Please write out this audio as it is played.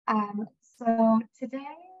So today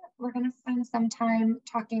we're going to spend some time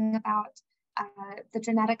talking about the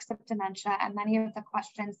genetics of dementia and many of the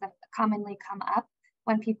questions that commonly come up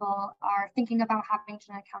when people are thinking about having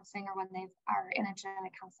genetic counseling or when they are in a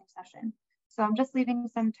genetic counseling session. So I'm just leaving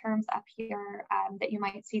some terms up here that you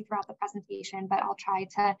might see throughout the presentation, but I'll try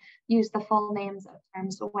to use the full names of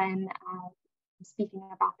terms when speaking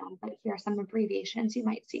about them. But here are some abbreviations you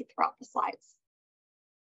might see throughout the slides.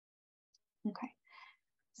 Okay.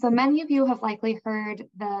 So many of you have likely heard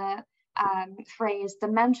the phrase,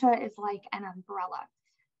 dementia is like an umbrella.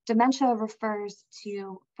 Dementia refers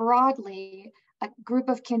to broadly a group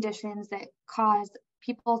of conditions that cause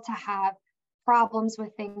people to have problems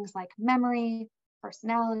with things like memory,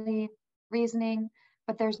 personality, reasoning,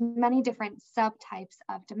 but there's many different subtypes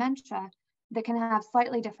of dementia that can have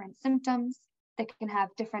slightly different symptoms, that can have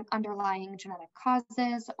different underlying genetic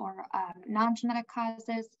causes or non-genetic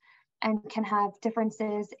causes, and can have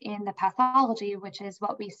differences in the pathology, which is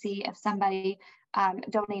what we see if somebody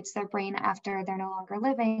donates their brain after they're no longer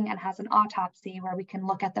living and has an autopsy where we can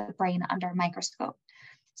look at the brain under a microscope.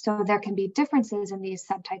 So there can be differences in these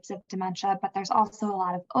subtypes of dementia, but there's also a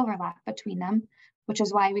lot of overlap between them, which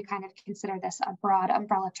is why we kind of consider this a broad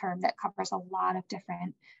umbrella term that covers a lot of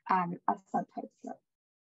different subtypes here.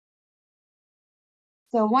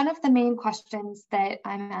 So one of the main questions that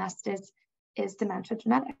I'm asked is dementia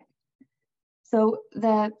genetic? So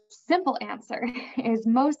the simple answer is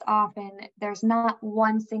most often there's not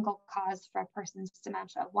one single cause for a person's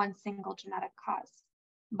dementia, one single genetic cause.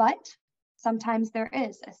 But sometimes there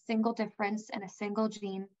is a single difference in a single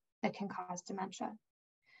gene that can cause dementia.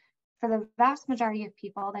 For the vast majority of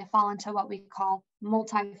people, they fall into what we call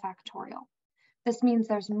multifactorial. This means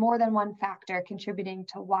there's more than one factor contributing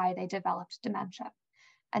to why they developed dementia.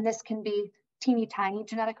 And this can be teeny tiny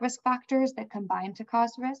genetic risk factors that combine to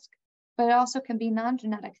cause risk, but it also can be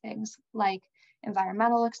non-genetic things like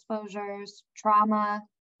environmental exposures, trauma,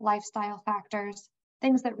 lifestyle factors,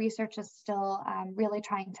 things that research is still really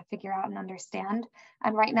trying to figure out and understand.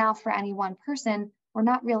 And right now, for any one person, we're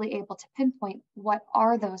not really able to pinpoint what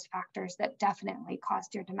are those factors that definitely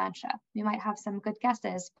caused your dementia. We might have some good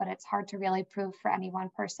guesses, but it's hard to really prove for any one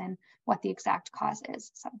person what the exact cause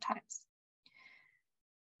is sometimes.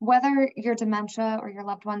 Whether your dementia or your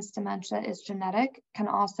loved one's dementia is genetic can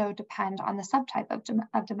also depend on the subtype of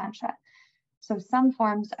dementia. So some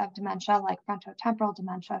forms of dementia, like frontotemporal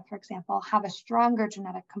dementia, for example, have a stronger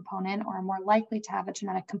genetic component or are more likely to have a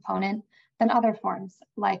genetic component than other forms,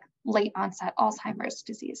 like late onset Alzheimer's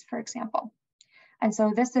disease, for example. And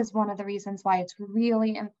so this is one of the reasons why it's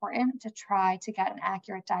really important to try to get an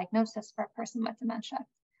accurate diagnosis for a person with dementia.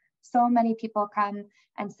 So many people come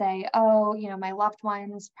and say, oh, my loved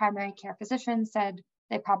one's primary care physician said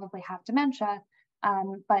they probably have dementia,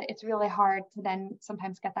 but it's really hard to then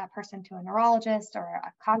sometimes get that person to a neurologist or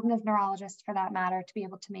a cognitive neurologist for that matter to be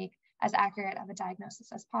able to make as accurate of a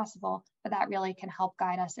diagnosis as possible, but that really can help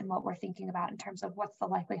guide us in what we're thinking about in terms of what's the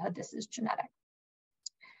likelihood this is genetic.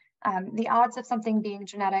 The odds of something being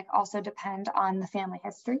genetic also depend on the family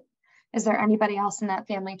history. Is there anybody else in that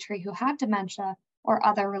family tree who had dementia or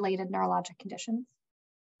other related neurologic conditions,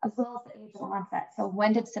 as well as the age of onset? So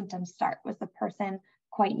when did symptoms start? Was the person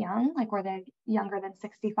quite young, like were they younger than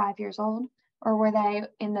 65 years old, or were they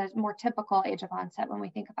in the more typical age of onset when we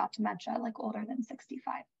think about dementia, like older than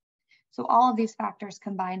 65? So all of these factors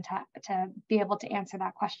combine to be able to answer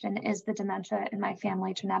that question, is the dementia in my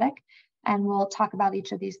family genetic? And we'll talk about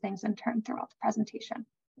each of these things in turn throughout the presentation.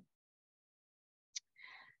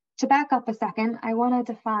 To back up a second, I want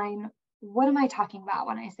to define, what am I talking about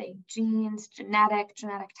when I say genes, genetic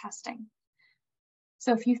testing?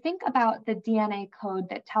 So if you think about the DNA code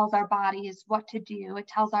that tells our bodies what to do, it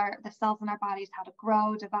tells the cells in our bodies how to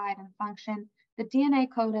grow, divide, and function. The DNA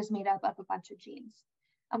code is made up of a bunch of genes.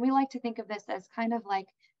 And we like to think of this as kind of like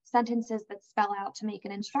sentences that spell out to make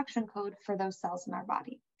an instruction code for those cells in our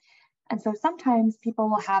body. And so sometimes people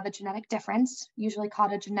will have a genetic difference, usually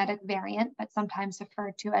called a genetic variant, but sometimes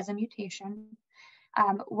referred to as a mutation,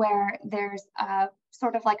 where there's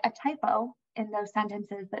sort of like a typo in those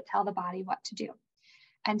sentences that tell the body what to do.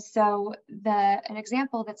 And so an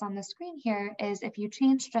example that's on the screen here is if you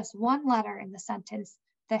change just one letter in the sentence,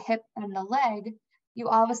 the hip and the leg, you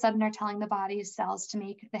all of a sudden are telling the body's cells to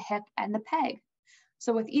make the hip and the peg.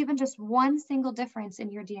 So with even just one single difference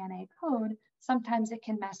in your DNA code, sometimes it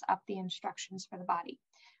can mess up the instructions for the body.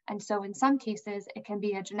 And so in some cases, it can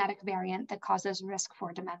be a genetic variant that causes risk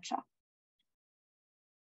for dementia.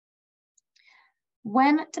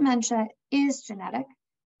 When dementia is genetic,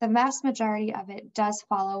 the vast majority of it does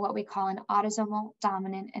follow what we call an autosomal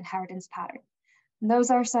dominant inheritance pattern. And those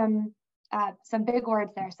are some some big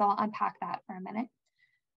words there, so I'll unpack that for a minute.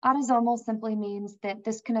 Autosomal simply means that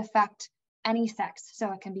this can affect any sex.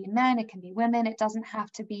 So it can be men, it can be women. It doesn't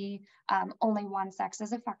have to be only one sex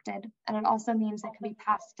is affected. And it also means it can be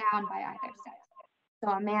passed down by either sex. So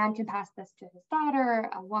a man can pass this to his daughter,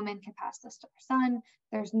 a woman can pass this to her son.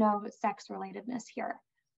 There's no sex relatedness here.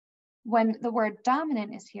 When the word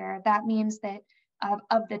dominant is here, that means that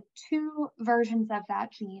of the two versions of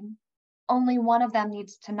that gene, only one of them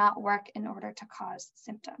needs to not work in order to cause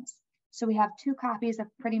symptoms. So we have two copies of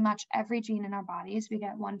pretty much every gene in our bodies. We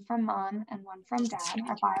get one from mom and one from dad,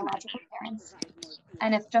 our biological parents.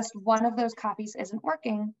 And if just one of those copies isn't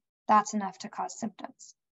working, that's enough to cause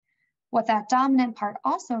symptoms. What that dominant part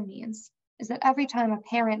also means is that every time a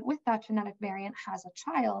parent with that genetic variant has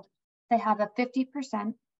a child, they have a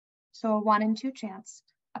 50%, so a 1 in 2 chance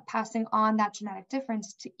of passing on that genetic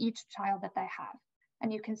difference to each child that they have.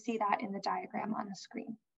 And you can see that in the diagram on the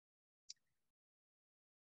screen.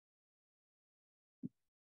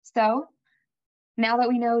 So now that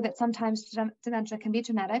we know that sometimes dementia can be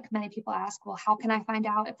genetic, many people ask, well, how can I find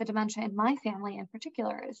out if the dementia in my family in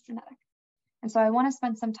particular is genetic? And so I want to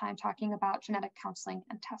spend some time talking about genetic counseling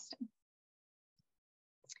and testing.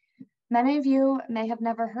 Many of you may have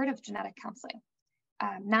never heard of genetic counseling.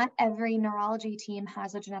 Not every neurology team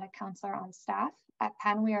has a genetic counselor on staff. At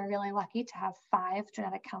Penn, we are really lucky to have 5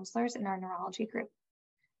 genetic counselors in our neurology group.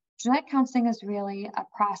 Genetic counseling is really a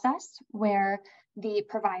process where the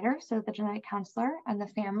provider, so the genetic counselor, and the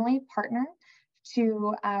family partner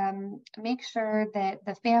to make sure that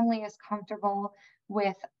the family is comfortable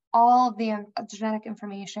with all of the genetic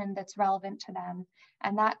information that's relevant to them.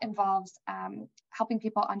 And that involves helping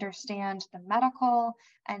people understand the medical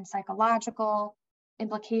and psychological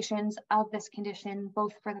implications of this condition,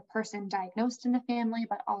 both for the person diagnosed in the family,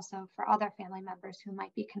 but also for other family members who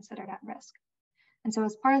might be considered at risk. And so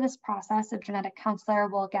as part of this process, a genetic counselor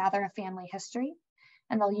will gather a family history,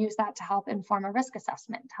 and they'll use that to help inform a risk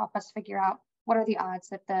assessment, to help us figure out what are the odds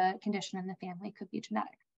that the condition in the family could be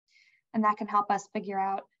genetic. And that can help us figure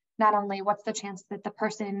out not only what's the chance that the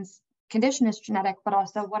person's condition is genetic, but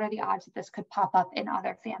also what are the odds that this could pop up in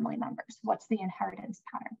other family members? What's the inheritance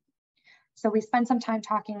pattern? So we spend some time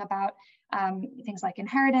talking about things like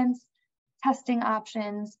inheritance, testing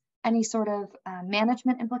options, any sort of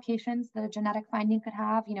management implications that a genetic finding could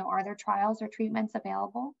have. You know, are there trials or treatments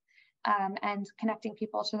available? And connecting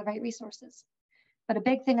people to the right resources. But a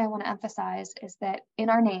big thing I want to emphasize is that in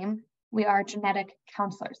our name, we are genetic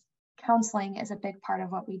counselors. Counseling is a big part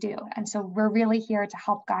of what we do. And so we're really here to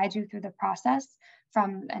help guide you through the process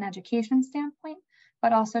from an education standpoint,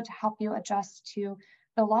 but also to help you adjust to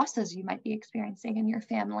the losses you might be experiencing in your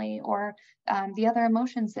family or the other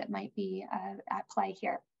emotions that might be at play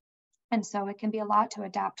here. And so it can be a lot to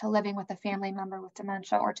adapt to living with a family member with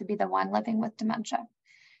dementia or to be the one living with dementia.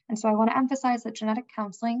 And so I want to emphasize that genetic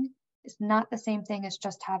counseling is not the same thing as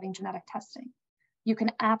just having genetic testing. You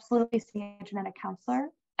can absolutely see a genetic counselor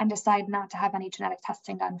and decide not to have any genetic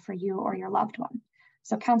testing done for you or your loved one.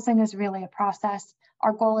 So counseling is really a process.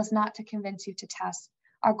 Our goal is not to convince you to test.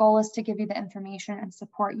 Our goal is to give you the information and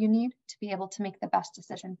support you need to be able to make the best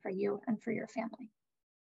decision for you and for your family.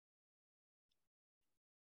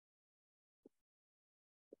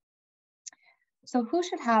 So who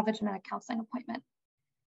should have a genetic counseling appointment?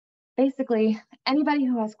 Basically, anybody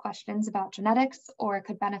who has questions about genetics or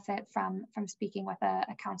could benefit from speaking with a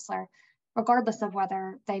counselor, regardless of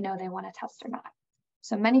whether they know they want to test or not.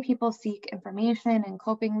 So many people seek information and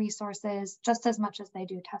coping resources just as much as they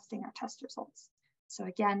do testing or test results. So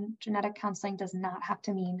again, genetic counseling does not have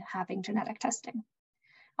to mean having genetic testing.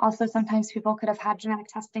 Also, sometimes people could have had genetic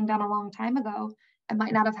testing done a long time ago and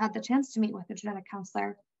might not have had the chance to meet with a genetic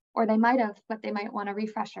counselor, or they might have, but they might want a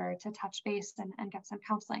refresher to touch base and get some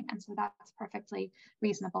counseling. And so that's perfectly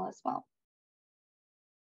reasonable as well.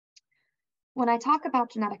 When I talk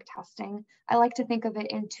about genetic testing, I like to think of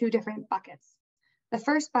it in 2 different buckets. The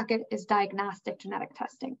first bucket is diagnostic genetic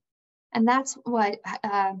testing. And that's what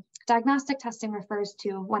diagnostic testing refers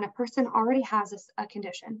to when a person already has a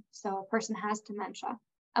condition. So a person has dementia,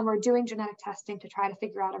 and we're doing genetic testing to try to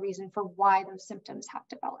figure out a reason for why those symptoms have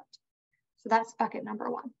developed. So that's bucket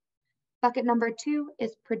number 1. Bucket number 2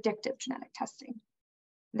 is predictive genetic testing.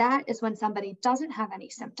 That is when somebody doesn't have any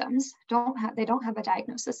symptoms, they don't have a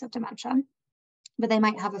diagnosis of dementia, but they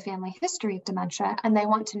might have a family history of dementia, and they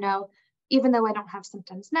want to know, even though I don't have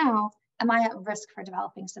symptoms now, am I at risk for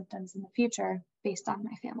developing symptoms in the future based on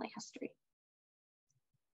my family history?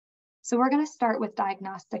 So we're going to start with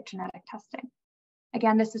diagnostic genetic testing.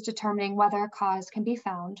 Again, this is determining whether a cause can be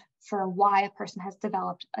found for why a person has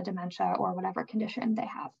developed a dementia or whatever condition they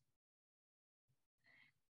have.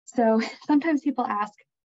 So sometimes people ask,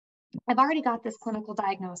 I've already got this clinical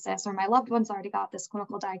diagnosis, or my loved one's already got this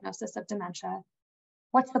clinical diagnosis of dementia.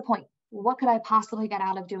 What's the point? What could I possibly get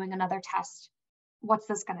out of doing another test? What's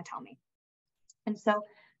this going to tell me? And so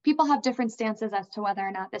people have different stances as to whether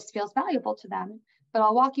or not this feels valuable to them, but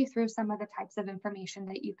I'll walk you through some of the types of information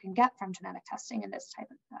that you can get from genetic testing in this type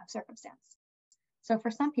of circumstance. So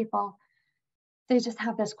for some people, they just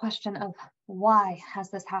have this question of, why has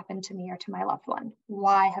this happened to me or to my loved one?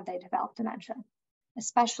 Why have they developed dementia?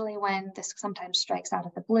 Especially when this sometimes strikes out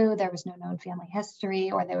of the blue, there was no known family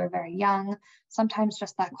history, or they were very young. Sometimes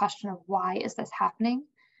just that question of why is this happening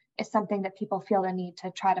is something that people feel the need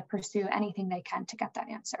to try to pursue anything they can to get that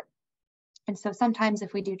answer. And so sometimes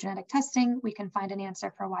if we do genetic testing, we can find an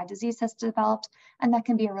answer for why disease has developed, and that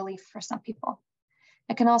can be a relief for some people.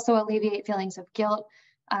 It can also alleviate feelings of guilt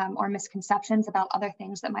or misconceptions about other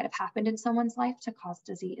things that might have happened in someone's life to cause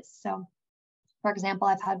disease. So for example,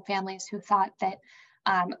 I've had families who thought that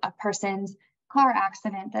a person's car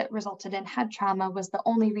accident that resulted in head trauma was the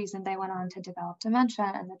only reason they went on to develop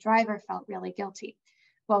dementia, and the driver felt really guilty.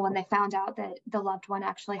 Well, when they found out that the loved one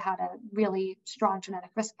actually had a really strong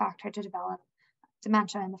genetic risk factor to develop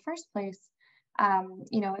dementia in the first place,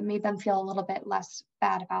 it made them feel a little bit less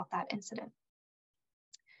bad about that incident.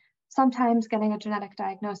 Sometimes getting a genetic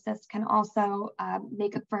diagnosis can also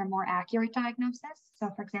make it for a more accurate diagnosis. So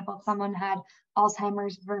for example, if someone had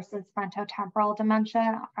Alzheimer's versus frontotemporal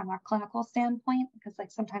dementia from a clinical standpoint, because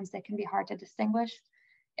sometimes they can be hard to distinguish.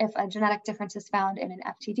 If a genetic difference is found in an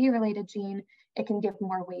FTD related gene, it can give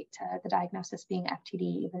more weight to the diagnosis being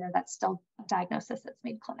FTD, even though that's still a diagnosis that's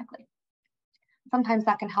made clinically. Sometimes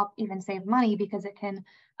that can help even save money because it can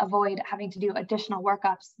avoid having to do additional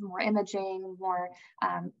workups, more imaging, more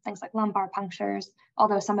things like lumbar punctures,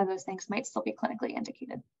 although some of those things might still be clinically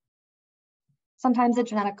indicated. Sometimes a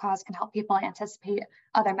genetic cause can help people anticipate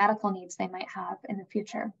other medical needs they might have in the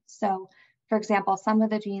future. So, for example, some of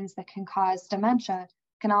the genes that can cause dementia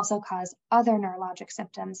can also cause other neurologic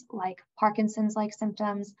symptoms like Parkinson's-like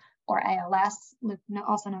symptoms or ALS,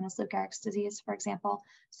 also known as Lou Gehrig's disease, for example.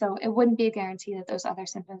 So it wouldn't be a guarantee that those other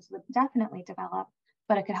symptoms would definitely develop,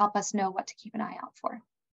 but it could help us know what to keep an eye out for.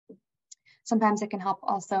 Sometimes it can help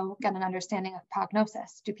also get an understanding of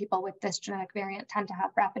prognosis. Do people with this genetic variant tend to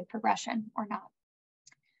have rapid progression or not?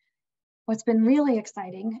 What's been really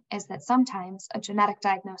exciting is that sometimes a genetic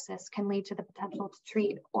diagnosis can lead to the potential to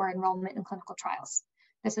treat or enrollment in clinical trials.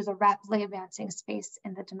 This is a rapidly advancing space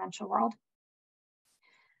in the dementia world.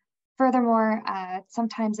 Furthermore,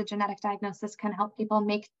 sometimes a genetic diagnosis can help people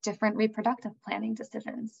make different reproductive planning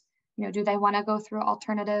decisions. Do they want to go through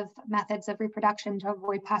alternative methods of reproduction to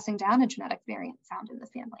avoid passing down a genetic variant found in the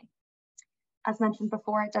family? As mentioned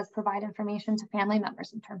before, it does provide information to family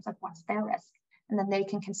members in terms of what's their risk, and then they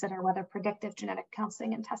can consider whether predictive genetic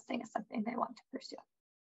counseling and testing is something they want to pursue.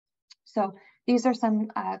 So these are some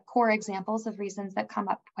core examples of reasons that come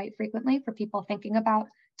up quite frequently for people thinking about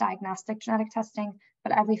diagnostic genetic testing,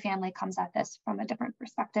 but every family comes at this from a different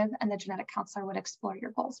perspective, and the genetic counselor would explore your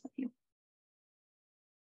goals with you.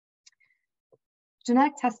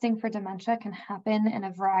 Genetic testing for dementia can happen in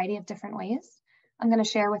a variety of different ways. I'm going to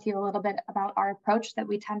share with you a little bit about our approach that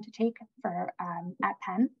we tend to take at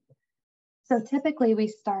Penn. So typically we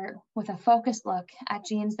start with a focused look at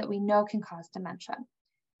genes that we know can cause dementia.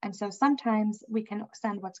 And so sometimes we can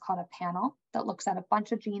send what's called a panel that looks at a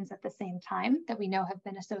bunch of genes at the same time that we know have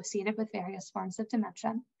been associated with various forms of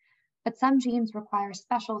dementia. But some genes require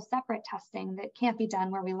special separate testing that can't be done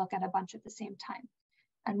where we look at a bunch at the same time.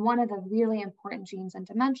 And one of the really important genes in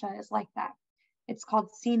dementia is like that. It's called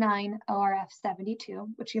C9orf72,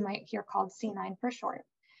 which you might hear called C9 for short.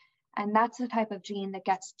 And that's the type of gene that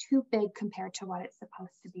gets too big compared to what it's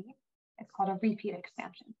supposed to be. It's called a repeat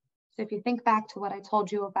expansion. So if you think back to what I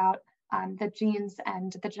told you about the genes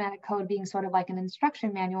and the genetic code being sort of like an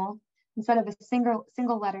instruction manual, instead of a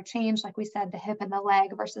single letter change, like we said, the hip and the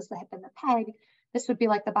leg versus the hip and the peg, this would be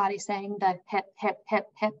like the body saying the hip, hip, hip,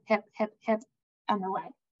 hip, hip, hip, hip, and the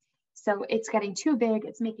leg. So it's getting too big,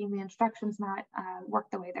 it's making the instructions not work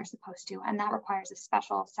the way they're supposed to, and that requires a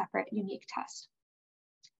special, separate, unique test.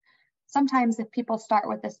 Sometimes if people start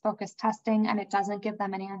with this focused testing and it doesn't give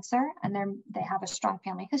them an answer, and they have a strong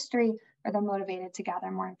family history, or they're motivated to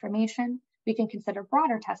gather more information, we can consider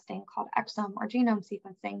broader testing called exome or genome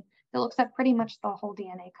sequencing that looks at pretty much the whole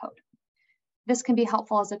DNA code. This can be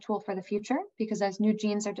helpful as a tool for the future because as new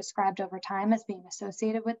genes are described over time as being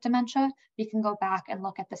associated with dementia, we can go back and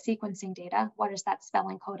look at the sequencing data. What is that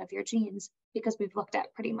spelling code of your genes? Because we've looked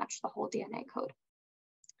at pretty much the whole DNA code.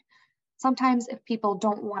 Sometimes if people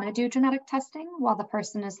don't want to do genetic testing while the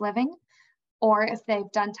person is living, Or if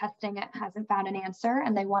they've done testing, it hasn't found an answer,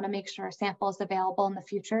 and they want to make sure a sample is available in the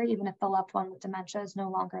future, even if the loved one with dementia is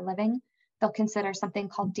no longer living, they'll consider something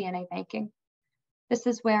called DNA banking. This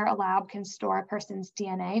is where a lab can store a person's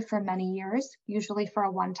DNA for many years, usually for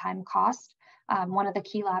a one-time cost. One of the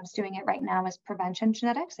key labs doing it right now is Prevention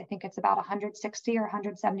Genetics. I think it's about $160 or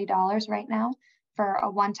 $170 right now for a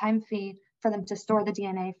one-time fee for them to store the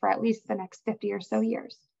DNA for at least the next 50 or so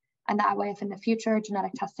years. And that way, if in the future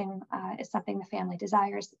genetic testing is something the family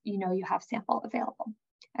desires, you know you have sample available.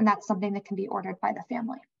 And that's something that can be ordered by the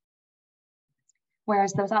family.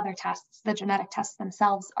 Whereas those other tests, the genetic tests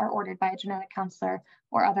themselves, are ordered by a genetic counselor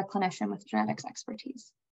or other clinician with genetics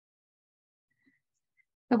expertise.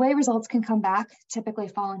 The way results can come back typically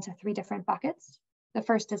fall into 3 different buckets. The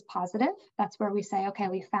first is positive. That's where we say, okay,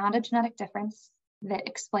 we found a genetic difference that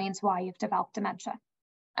explains why you've developed dementia.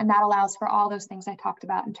 And that allows for all those things I talked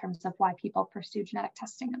about in terms of why people pursue genetic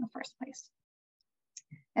testing in the first place.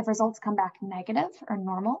 If results come back negative or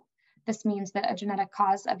normal, this means that a genetic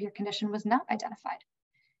cause of your condition was not identified.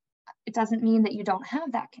 It doesn't mean that you don't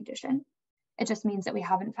have that condition. It just means that we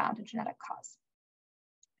haven't found a genetic cause.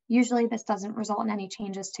 Usually this doesn't result in any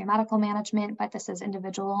changes to medical management, but this is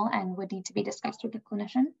individual and would need to be discussed with the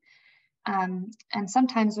clinician. And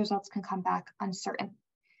sometimes results can come back uncertain.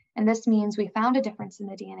 And this means we found a difference in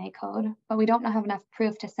the DNA code, but we don't have enough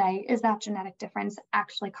proof to say, is that genetic difference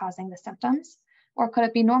actually causing the symptoms? Or could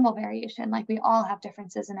it be normal variation? Like we all have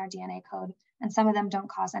differences in our DNA code, and some of them don't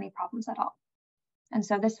cause any problems at all. And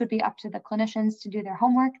so this would be up to the clinicians to do their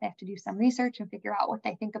homework. They have to do some research and figure out what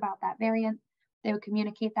they think about that variant. They would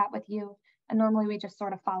communicate that with you. And normally we just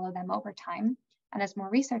sort of follow them over time. And as more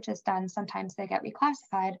research is done, sometimes they get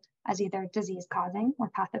reclassified as either disease causing or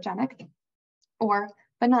pathogenic, or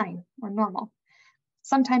benign or normal.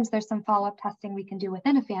 Sometimes there's some follow-up testing we can do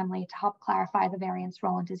within a family to help clarify the variant's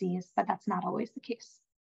role in disease, but that's not always the case.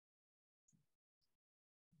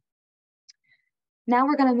 Now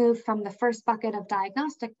we're going to move from the first bucket of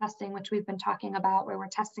diagnostic testing, which we've been talking about, where we're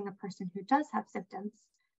testing a person who does have symptoms,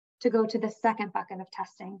 to go to the second bucket of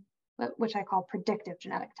testing, which I call predictive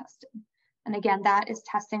genetic testing. And again, that is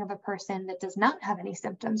testing of a person that does not have any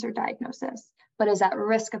symptoms or diagnosis, but is at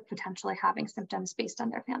risk of potentially having symptoms based on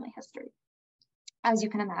their family history. As you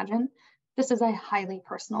can imagine, this is a highly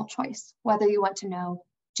personal choice, whether you want to know,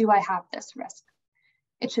 do I have this risk?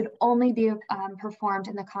 It should only be performed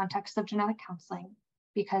in the context of genetic counseling,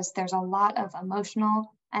 because there's a lot of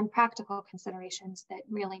emotional and practical considerations that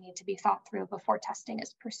really need to be thought through before testing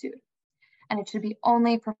is pursued. And it should be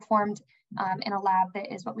only performed in a lab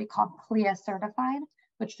that is what we call CLIA certified,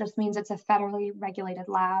 which just means it's a federally regulated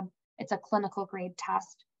lab. It's a clinical grade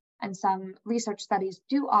test. And some research studies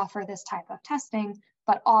do offer this type of testing,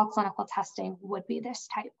 but all clinical testing would be this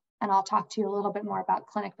type. And I'll talk to you a little bit more about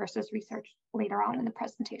clinic versus research later on in the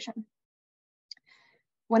presentation.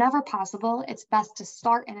 Whenever possible, it's best to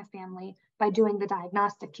start in a family by doing the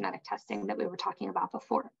diagnostic genetic testing that we were talking about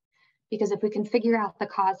before. Because if we can figure out the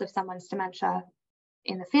cause of someone's dementia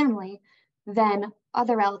in the family, then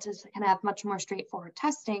other relatives can have much more straightforward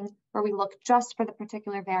testing where we look just for the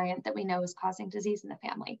particular variant that we know is causing disease in the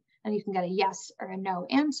family. And you can get a yes or a no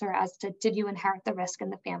answer as to, did you inherit the risk in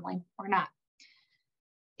the family or not?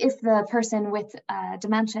 If the person with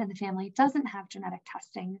dementia in the family doesn't have genetic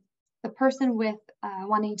testing, the person with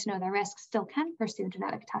wanting to know their risk still can pursue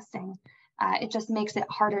genetic testing. It just makes it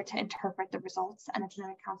harder to interpret the results, and a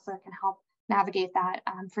genetic counselor can help navigate that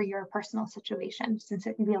for your personal situation, since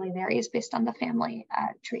it really varies based on the family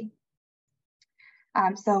tree.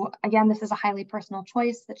 So again, this is a highly personal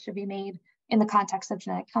choice that should be made in the context of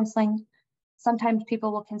genetic counseling. Sometimes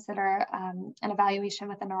people will consider an evaluation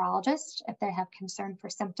with a neurologist if they have concern for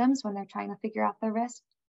symptoms when they're trying to figure out their risk.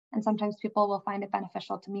 And sometimes people will find it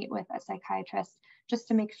beneficial to meet with a psychiatrist just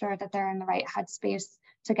to make sure that they're in the right headspace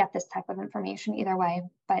to get this type of information either way.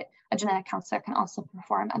 But a genetic counselor can also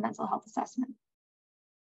perform a mental health assessment.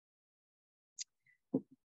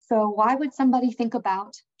 So why would somebody think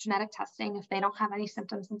about genetic testing if they don't have any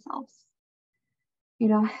symptoms themselves? You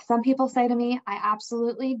know, some people say to me, I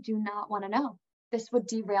absolutely do not want to know. This would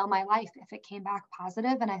derail my life. If it came back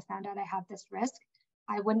positive and I found out I have this risk,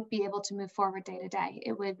 I wouldn't be able to move forward day to day.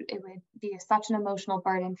 It would be such an emotional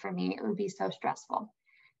burden for me. It would be so stressful.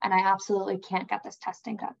 And I absolutely can't get this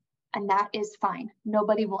testing done. And that is fine.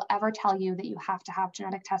 Nobody will ever tell you that you have to have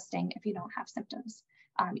genetic testing if you don't have symptoms.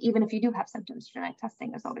 Even if you do have symptoms, genetic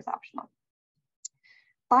testing is always optional.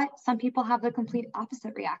 But some people have the complete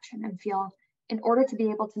opposite reaction and feel, in order to be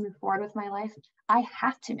able to move forward with my life, I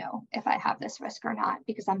have to know if I have this risk or not,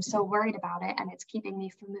 because I'm so worried about it and it's keeping me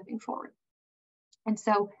from moving forward. And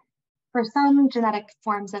so For some genetic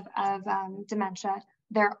forms of dementia,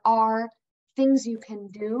 there are things you can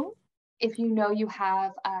do if you know you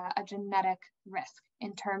have a genetic risk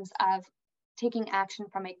in terms of taking action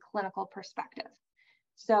from a clinical perspective.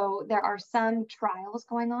 So there are some trials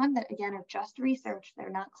going on that, again, are just research.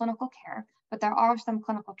 They're not clinical care, but there are some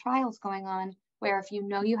clinical trials going on where if you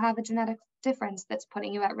know you have a genetic difference that's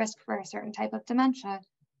putting you at risk for a certain type of dementia,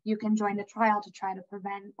 you can join the trial to try to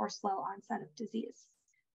prevent or slow onset of disease.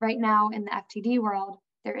 Right now in the FTD world,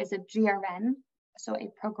 there is a GRN, so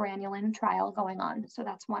a progranulin trial going on. So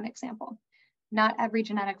that's one example. Not every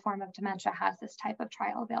genetic form of dementia has this type of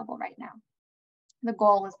trial available right now. The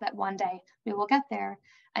goal is that one day we will get there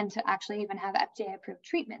and to actually even have FDA approved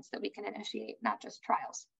treatments that we can initiate, not just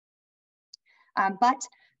trials. But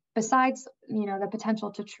besides, the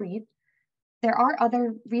potential to treat, there are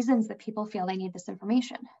other reasons that people feel they need this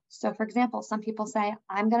information. So for example, some people say,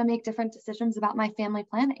 I'm going to make different decisions about my family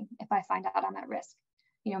planning if I find out I'm at risk.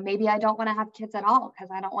 Maybe I don't want to have kids at all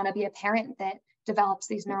because I don't want to be a parent that develops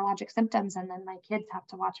these neurologic symptoms and then my kids have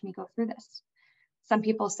to watch me go through this. Some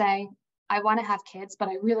people say, I want to have kids, but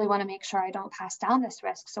I really want to make sure I don't pass down this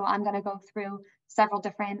risk. So I'm going to go through several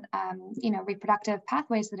different, reproductive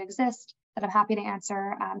pathways that exist that I'm happy to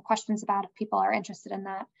answer questions about if people are interested in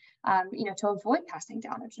that, to avoid passing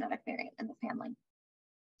down a genetic variant in the family.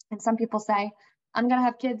 And some people say, I'm going to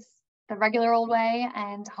have kids the regular old way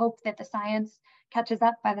and hope that the science catches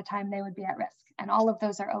up by the time they would be at risk. And all of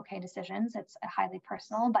those are okay decisions. It's highly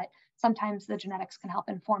personal, but sometimes the genetics can help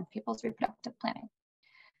inform people's reproductive planning.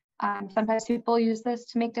 Sometimes people use this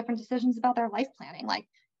to make different decisions about their life planning. Like,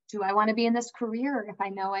 do I want to be in this career if I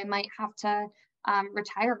know I might have to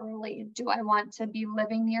retire early? Do I want to be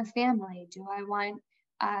living near family? Do I want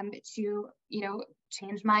to,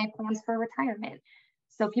 change my plans for retirement?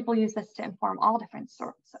 So people use this to inform all different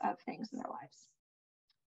sorts of things in their lives.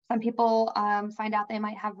 Some people find out they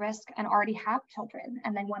might have risk and already have children,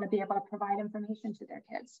 and they want to be able to provide information to their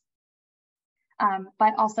kids.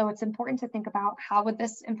 But also it's important to think about how would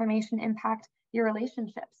this information impact your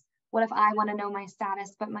relationships? What if I want to know my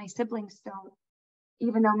status, but my siblings don't?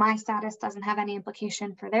 Even though my status doesn't have any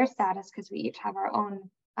implication for their status because we each have our own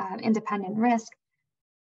independent risk,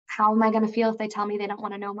 how am I going to feel if they tell me they don't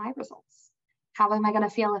want to know my results? How am I going to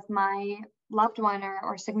feel if my loved one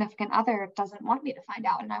or significant other doesn't want me to find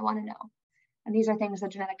out and I want to know? And these are things a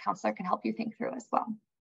genetic counselor can help you think through as well.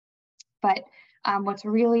 But what's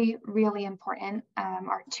really, really important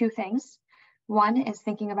are two things. One is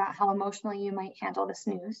thinking about how emotionally you might handle this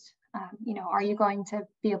news. Are you going to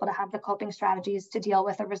be able to have the coping strategies to deal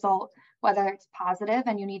with a result, whether it's positive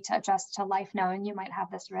and you need to adjust to life knowing you might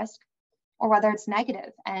have this risk, or whether it's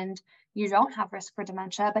negative and you don't have risk for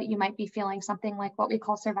dementia, but you might be feeling something like what we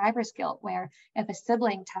call survivor's guilt, where if a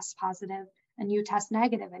sibling tests positive and you test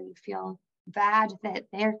negative and you feel bad that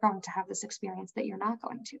they're going to have this experience that you're not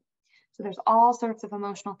going to. So there's all sorts of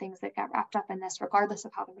emotional things that get wrapped up in this, regardless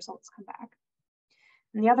of how the results come back.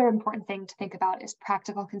 And the other important thing to think about is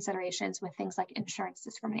practical considerations with things like insurance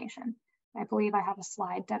discrimination. I believe I have a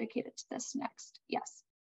slide dedicated to this next. Yes.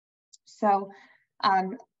 So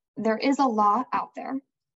there is a law out there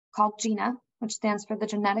called GINA, which stands for the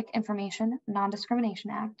Genetic Information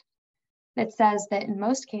Non-Discrimination Act, that says that in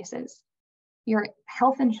most cases, your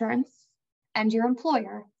health insurance and your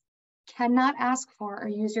employer cannot ask for or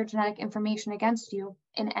use your genetic information against you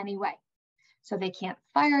in any way. So they can't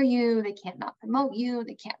fire you, they can't not promote you,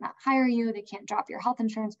 they can't not hire you, they can't drop your health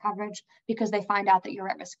insurance coverage because they find out that you're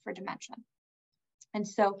at risk for dementia. And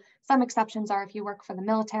so some exceptions are if you work for the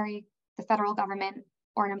military, the federal government,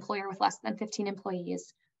 or an employer with less than 15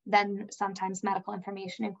 employees, then sometimes medical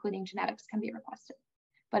information, including genetics, can be requested.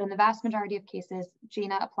 But in the vast majority of cases,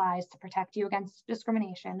 GINA applies to protect you against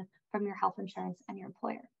discrimination from your health insurance and your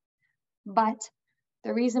employer. But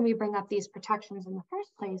the reason we bring up these protections in the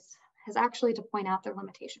first place is actually to point out their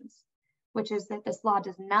limitations, which is that this law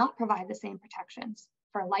does not provide the same protections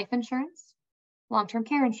for life insurance, long-term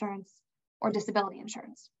care insurance, or disability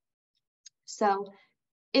insurance. So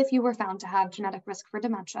if you were found to have genetic risk for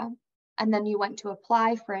dementia, and then you went to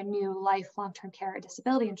apply for a new life, long-term care, or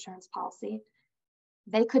disability insurance policy,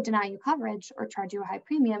 they could deny you coverage or charge you a high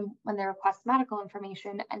premium when they request medical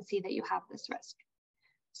information and see that you have this risk.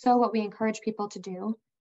 So what we encourage people to do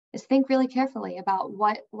is think really carefully about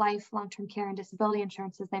what life, long-term care, and disability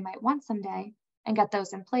insurances they might want someday and get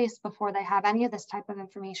those in place before they have any of this type of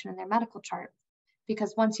information in their medical chart.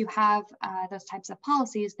 Because once you have those types of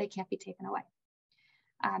policies, they can't be taken away.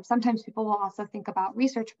 Sometimes people will also think about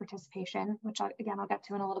research participation, which I'll get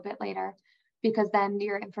to in a little bit later, because then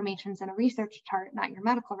your information's in a research chart, not your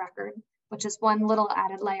medical record, which is one little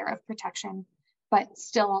added layer of protection but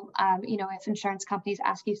still, if insurance companies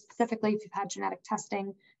ask you specifically if you've had genetic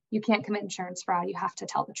testing, you can't commit insurance fraud. You have to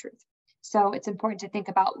tell the truth. So it's important to think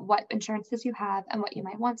about what insurances you have and what you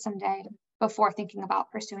might want someday before thinking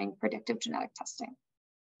about pursuing predictive genetic testing.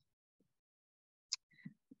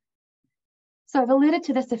 So I've alluded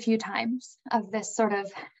to this a few times, of this sort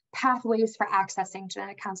of pathways for accessing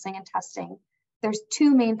genetic counseling and testing. There's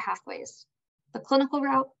two main pathways, the clinical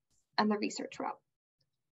route and the research route.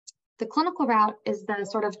 The clinical route is the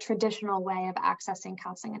sort of traditional way of accessing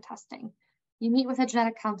counseling and testing. You meet with a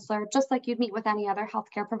genetic counselor just like you'd meet with any other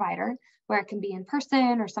healthcare provider, where it can be in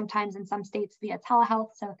person or sometimes in some states via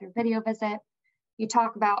telehealth, so through video visit. You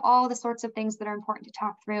talk about all the sorts of things that are important to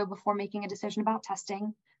talk through before making a decision about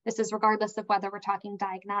testing. This is regardless of whether we're talking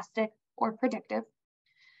diagnostic or predictive.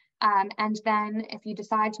 And then if you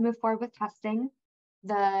decide to move forward with testing,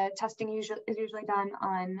 the testing is usually done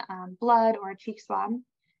on blood or a cheek swab.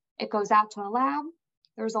 It goes out to a lab.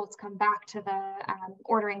 The results come back to the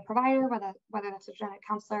ordering provider, whether that's a genetic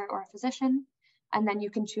counselor or a physician, and then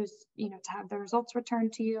you can choose, to have the results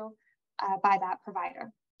returned to you by that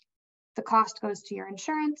provider. The cost goes to your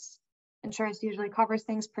insurance. Insurance usually covers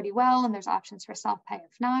things pretty well, and there's options for self-pay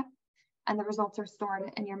if not. And the results are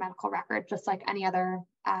stored in your medical record, just like any other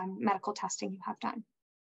medical testing you have done.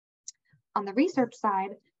 On the research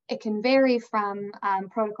side, it can vary from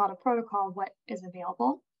protocol to protocol what is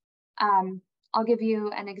available. I'll give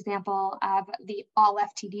you an example of the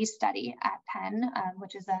All-FTD study at Penn,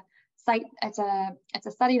 which is a site. It's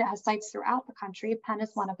a study that has sites throughout the country. Penn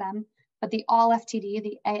is one of them, but the All-FTD,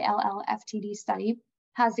 the ALL-FTD study,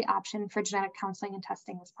 has the option for genetic counseling and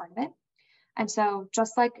testing as part of it. And so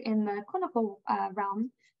just like in the clinical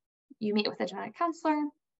realm, you meet with a genetic counselor,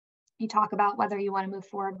 you talk about whether you want to move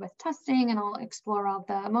forward with testing, and I'll explore all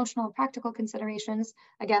the emotional and practical considerations,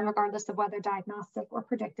 again, regardless of whether diagnostic or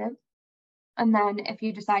predictive. And then if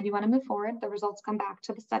you decide you want to move forward, the results come back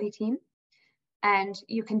to the study team, and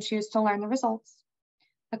you can choose to learn the results.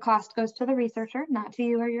 The cost goes to the researcher, not to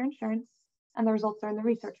you or your insurance, and the results are in the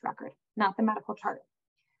research record, not the medical chart.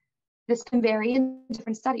 This can vary in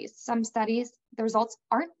different studies. Some studies, the results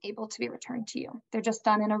aren't able to be returned to you. They're just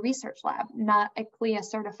done in a research lab, not a CLIA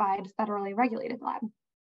certified, federally regulated lab.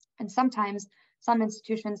 And sometimes some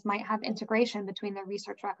institutions might have integration between their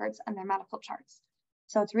research records and their medical charts.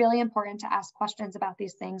 So it's really important to ask questions about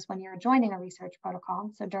these things when you're joining a research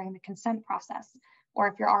protocol. So during the consent process, or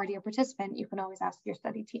if you're already a participant, you can always ask your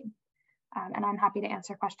study team. And I'm happy to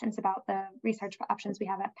answer questions about the research options we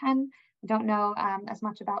have at Penn. I don't know as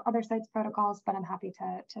much about other sites' protocols, but I'm happy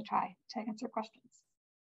to try to answer questions.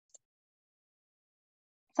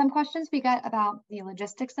 Some questions we get about the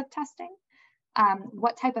logistics of testing.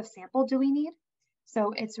 What type of sample do we need?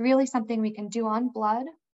 So it's really something we can do on blood,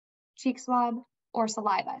 cheek swab, or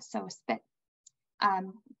saliva, so spit.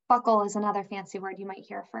 Buccal is another fancy word you might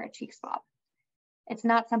hear for a cheek swab. It's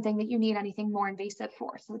not something that you need anything more invasive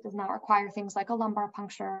for, so it does not require things like a lumbar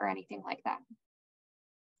puncture or anything like that.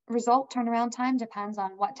 Result turnaround time depends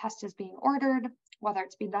on what test is being ordered, whether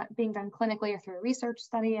it's being done clinically or through a research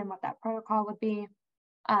study, and what that protocol would be.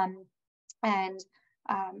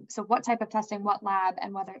 So what type of testing, what lab,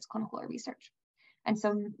 and whether it's clinical or research. And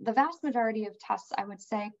so the vast majority of tests, I would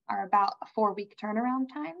say, are about a 4-week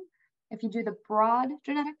turnaround time. If you do the broad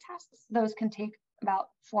genetic tests, those can take about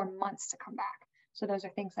 4 months to come back. So those are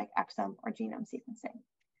things like exome or genome sequencing.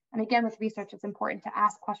 And again, with research, it's important to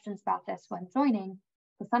ask questions about this when joining.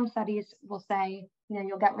 So some studies will say,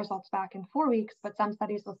 you'll get results back in 4 weeks, but some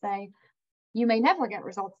studies will say, you may never get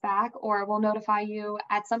results back, or we'll notify you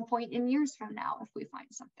at some point in years from now if we find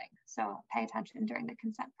something. So pay attention during the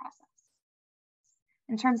consent process.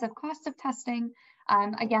 In terms of cost of testing,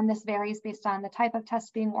 again, this varies based on the type of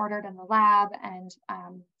test being ordered in the lab, and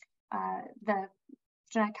the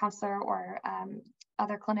genetic counselor or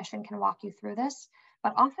other clinician can walk you through this.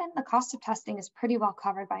 But often the cost of testing is pretty well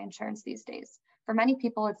covered by insurance these days. For many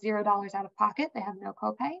people, it's $0 out of pocket. They have no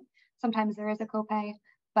copay. Sometimes there is a copay,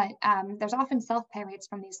 but there's often self-pay rates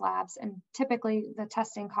from these labs. And typically the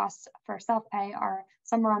testing costs for self-pay are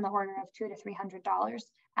somewhere on the order of $200 to $300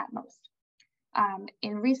 at most.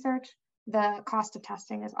 In research, the cost of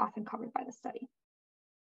testing is often covered by the study.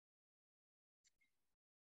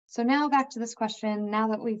 So now back to this question, now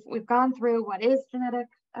that we've gone through what is genetic,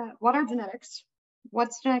 what are genetics,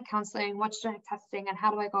 what's genetic counseling, what's genetic testing, and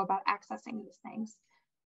how do I go about accessing these things?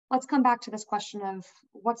 Let's come back to this question of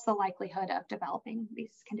what's the likelihood of developing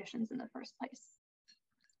these conditions in the first place.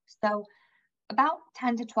 So about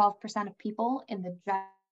 10 to 12% of people in the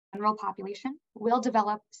general population will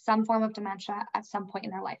develop some form of dementia at some point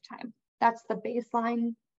in their lifetime. That's the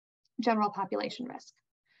baseline general population risk.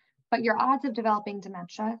 But your odds of developing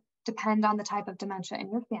dementia depend on the type of dementia in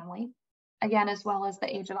your family, again, as well as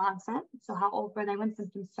the age of onset. So how old were they when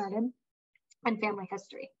symptoms started? And family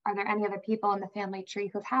history. Are there any other people in the family tree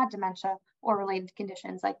who've had dementia or related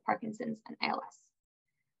conditions like Parkinson's and ALS?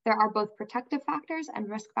 There are both protective factors and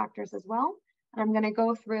risk factors as well. And I'm going to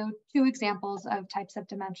go through 2 examples of types of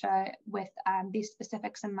dementia with these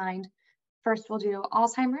specifics in mind. First, we'll do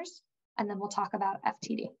Alzheimer's, and then we'll talk about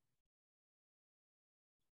FTD.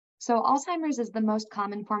 So Alzheimer's is the most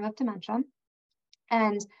common form of dementia.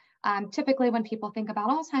 And typically when people think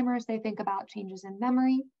about Alzheimer's, they think about changes in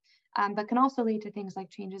memory, but can also lead to things like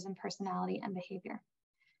changes in personality and behavior.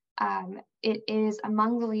 It is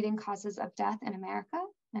among the leading causes of death in America.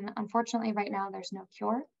 And unfortunately, right now, there's no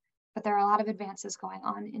cure, but there are a lot of advances going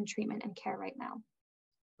on in treatment and care right now.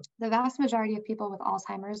 The vast majority of people with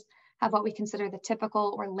Alzheimer's have what we consider the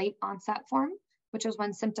typical or late onset form, which is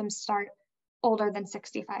when symptoms start older than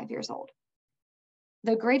 65 years old.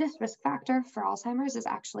 The greatest risk factor for Alzheimer's is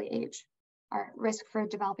actually age. Our risk for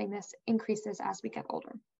developing this increases as we get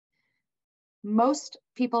older. Most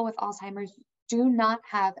people with Alzheimer's do not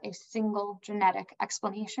have a single genetic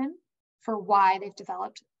explanation for why they've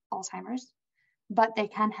developed Alzheimer's, but they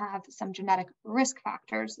can have some genetic risk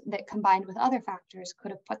factors that combined with other factors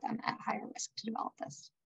could have put them at higher risk to develop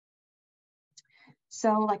this.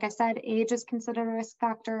 So like I said, age is considered a risk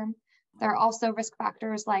factor. There are also risk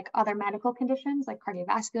factors like other medical conditions like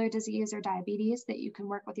cardiovascular disease or diabetes that you can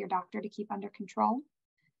work with your doctor to keep under control.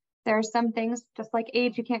 There are some things, just like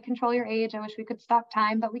age, you can't control your age. I wish we could stop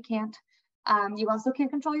time, but we can't. You also can't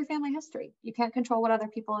control your family history. You can't control what other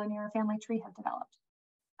people in your family tree have developed.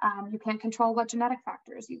 You can't control what genetic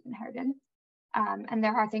factors you've inherited. And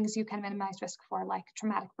there are things you can minimize risk for, like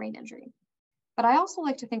traumatic brain injury. But I also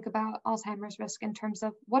like to think about Alzheimer's risk in terms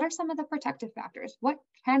of what are some of the protective factors? What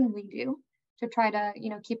can we do to try to,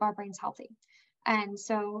 keep our brains healthy? And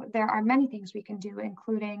so there are many things we can do,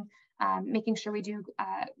 including making sure we do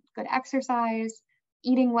good exercise,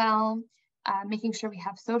 eating well, making sure we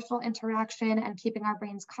have social interaction and keeping our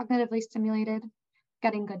brains cognitively stimulated,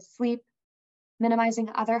 getting good sleep, minimizing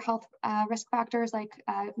other health risk factors like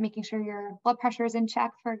making sure your blood pressure is in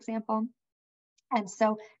check, for example. And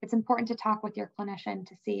so it's important to talk with your clinician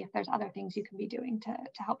to see if there's other things you can be doing to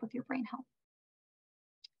help with your brain health.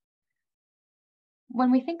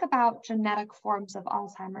 When we think about genetic forms of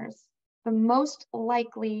Alzheimer's, the most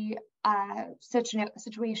likely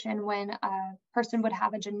situation when a person would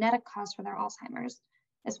have a genetic cause for their Alzheimer's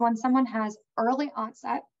is when someone has early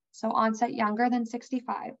onset, so onset younger than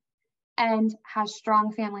 65, and has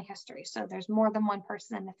strong family history. So there's more than one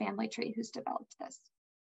person in the family tree who's developed this.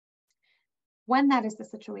 When that is the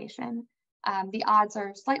situation, the odds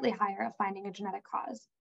are slightly higher of finding a genetic cause,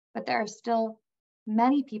 but there are still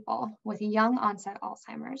many people with young onset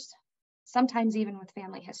Alzheimer's, sometimes even with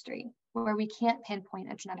family history, where we can't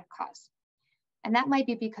pinpoint a genetic cause. And that might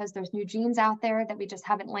be because there's new genes out there that we just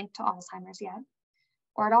haven't linked to Alzheimer's yet.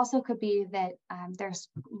 Or it also could be that there's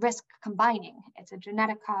risk combining. It's a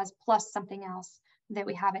genetic cause plus something else that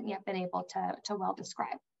we haven't yet been able to well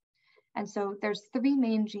describe. And so there's 3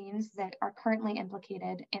 main genes that are currently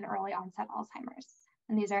implicated in early onset Alzheimer's.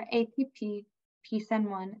 And these are APP,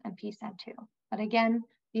 PSEN1, and PSEN2. But again,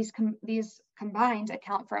 these combined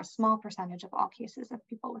account for a small percentage of all cases of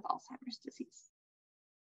people with Alzheimer's disease.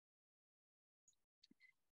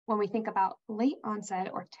 When we think about late onset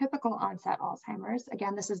or typical onset Alzheimer's,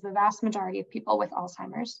 again, this is the vast majority of people with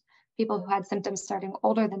Alzheimer's, people who had symptoms starting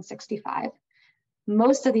older than 65.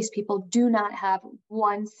 Most of these people do not have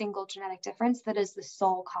one single genetic difference that is the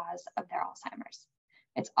sole cause of their Alzheimer's.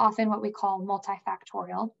 It's often what we call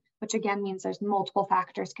multifactorial, which again means there's multiple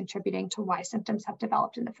factors contributing to why symptoms have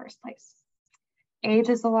developed in the first place. Age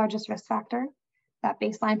is the largest risk factor. That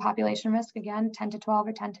baseline population risk, again, 10 to 12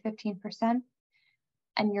 or 10 to 15%.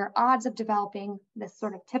 And your odds of developing this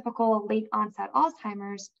sort of typical late onset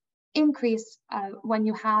Alzheimer's increase when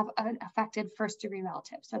you have an affected first-degree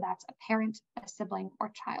relative. So that's a parent, a sibling,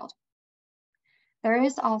 or child. There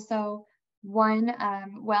is also one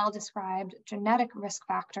well-described genetic risk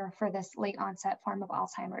factor for this late onset form of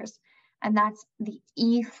Alzheimer's, and that's the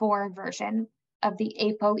E4 version of the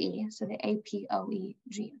ApoE, so the ApoE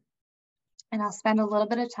gene. And I'll spend a little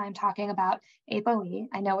bit of time talking about ApoE.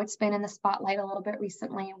 I know it's been in the spotlight a little bit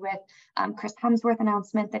recently with Chris Hemsworth's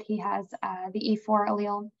announcement that he has the E4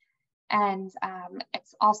 allele. And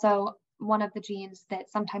it's also one of the genes that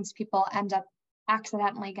sometimes people end up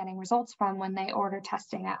accidentally getting results from when they order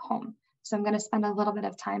testing at home. So I'm going to spend a little bit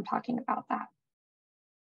of time talking about that.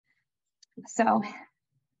 So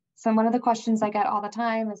one of the questions I get all the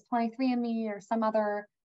time is 23andMe or some other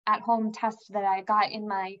at-home test that I got in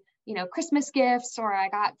my Christmas gifts, or I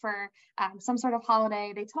got for some sort of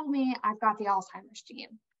holiday, they told me I've got the Alzheimer's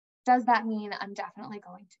gene. Does that mean I'm definitely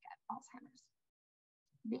going to get Alzheimer's?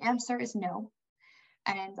 The answer is no.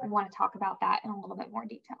 And I want to talk about that in a little bit more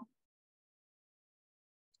detail.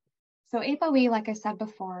 So ApoE, like I said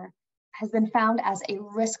before, has been found as a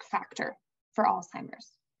risk factor for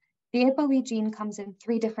Alzheimer's. The ApoE gene comes in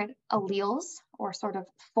 3 different alleles, or sort of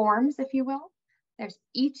forms, if you will. There's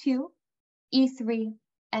E2, E3,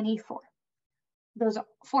 and E4. Those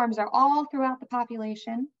forms are all throughout the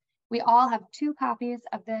population. We all have 2 copies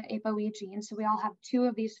of the ApoE gene, so we all have 2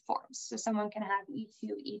 of these forms. So someone can have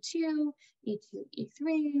E2, E2, E2,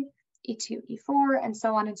 E3, E2, E4, and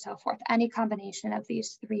so on and so forth, any combination of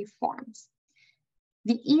these 3 forms.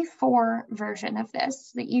 The E4 version of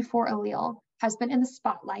this, the E4 allele, has been in the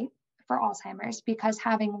spotlight for Alzheimer's because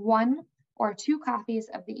having 1 or 2 copies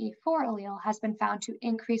of the E4 allele has been found to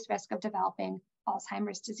increase risk of developing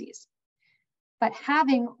Alzheimer's disease. But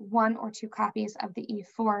having 1 or 2 copies of the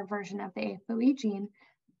E4 version of the ApoE gene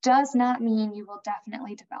does not mean you will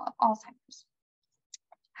definitely develop Alzheimer's.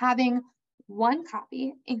 Having 1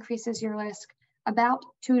 copy increases your risk about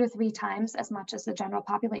 2 to 3 times as much as the general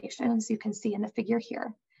population, as you can see in the figure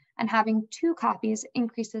here. And having 2 copies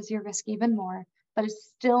increases your risk even more, but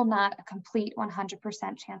is still not a complete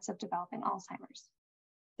 100% chance of developing Alzheimer's.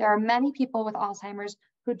 There are many people with Alzheimer's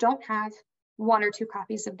who don't have 1 or 2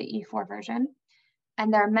 copies of the E4 version.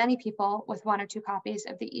 And there are many people with 1 or 2 copies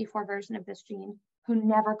of the E4 version of this gene who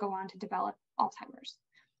never go on to develop Alzheimer's.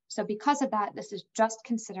 So because of that, this is just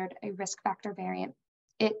considered a risk factor variant.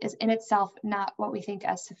 It is in itself not what we think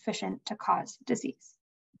as sufficient to cause disease.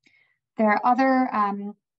 There are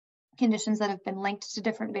other conditions that have been linked to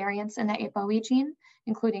different variants in the ApoE gene,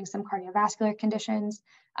 including some cardiovascular conditions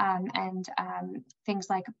and things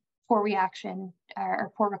like poor reaction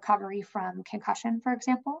or poor recovery from concussion, for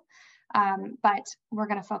example. But we're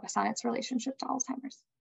going to focus on its relationship to Alzheimer's.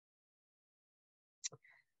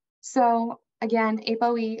 So again,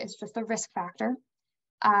 ApoE is just a risk factor.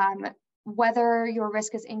 Whether your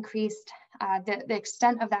risk is increased, the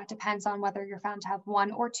extent of that depends on whether you're found to have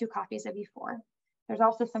 1 or 2 copies of E4. There's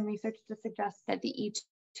also some research to suggest that the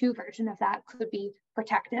E2 version of that could be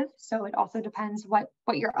protective. So it also depends what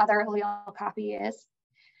your other allele copy is.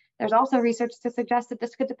 There's also research to suggest that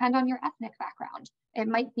this could depend on your ethnic background. It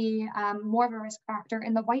might be more of a risk factor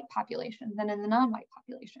in the white population than in the non-white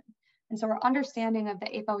population. And so our understanding of the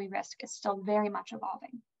ApoE risk is still very much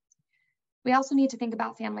evolving. We also need to think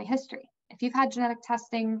about family history. If you've had genetic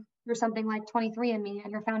testing through something like 23andMe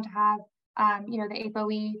and you're found to have the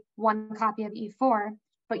ApoE 1 copy of E4,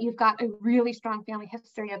 but you've got a really strong family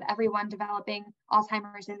history of everyone developing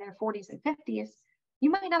Alzheimer's in their 40s and 50s, you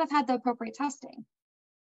might not have had the appropriate testing.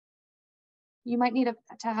 You might need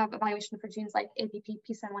to have evaluation for genes like APP,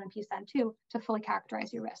 PSEN1, and PSEN2 to fully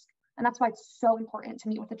characterize your risk. And that's why it's so important to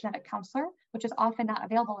meet with a genetic counselor, which is often not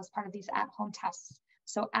available as part of these at-home tests.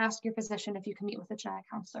 So ask your physician if you can meet with a genetic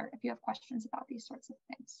counselor if you have questions about these sorts of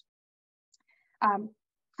things.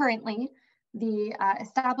 Currently, the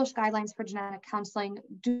established guidelines for genetic counseling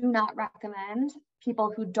do not recommend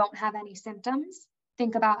people who don't have any symptoms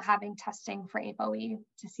think about having testing for ApoE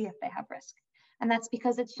to see if they have risk. And that's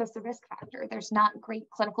because it's just a risk factor. There's not great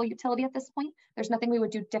clinical utility at this point. There's nothing we would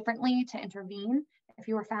do differently to intervene if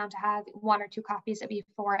you were found to have 1 or 2 copies of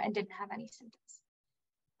E4 and didn't have any symptoms.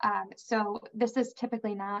 So this is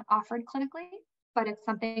typically not offered clinically, but it's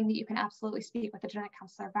something that you can absolutely speak with a genetic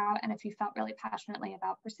counselor about. And if you felt really passionately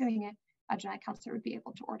about pursuing it, a genetic counselor would be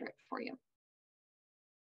able to order it for you.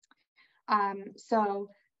 So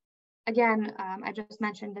again, I just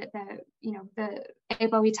mentioned that the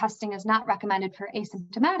ApoE testing is not recommended for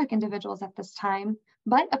asymptomatic individuals at this time,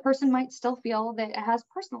 but a person might still feel that it has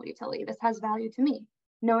personal utility. This has value to me.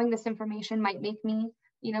 Knowing this information might make me,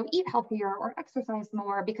 eat healthier or exercise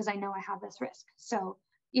more because I know I have this risk. So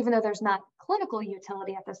even though there's not clinical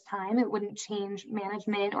utility at this time, it wouldn't change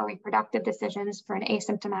management or reproductive decisions for an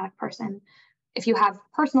asymptomatic person. If you have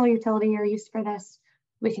personal utility or use for this,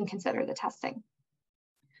 we can consider the testing.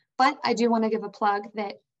 But I do want to give a plug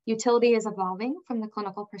that utility is evolving from the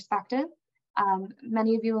clinical perspective.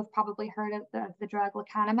 Many of you have probably heard of the drug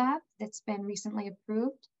lecanemab that's been recently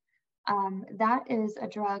approved. That is a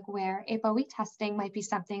drug where ApoE testing might be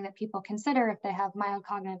something that people consider if they have mild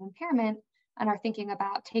cognitive impairment and are thinking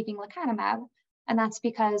about taking lecanemab. And that's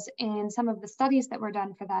because in some of the studies that were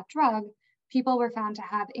done for that drug, people were found to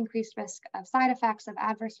have increased risk of side effects, of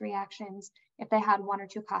adverse reactions, if they had 1 or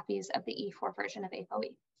 2 copies of the E4 version of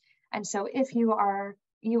ApoE. And so if you are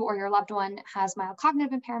you or your loved one has mild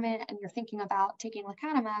cognitive impairment and you're thinking about taking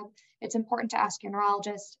lecanemab, it's important to ask your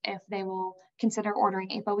neurologist if they will consider ordering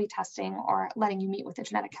ApoE testing or letting you meet with a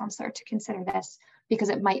genetic counselor to consider this, because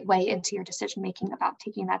it might weigh into your decision-making about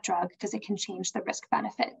taking that drug, because it can change the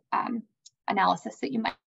risk-benefit analysis that you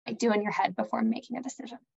might do in your head before making a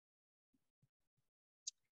decision.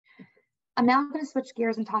 I'm now going to switch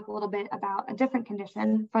gears and talk a little bit about a different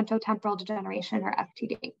condition, frontotemporal degeneration, or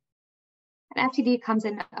FTD. And FTD comes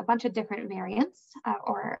in a bunch of different variants,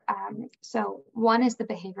 so one is the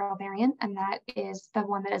behavioral variant, and that is the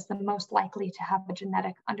one that is the most likely to have a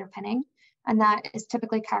genetic underpinning. And that is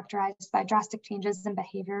typically characterized by drastic changes in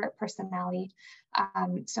behavior, personality.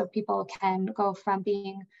 So people can go from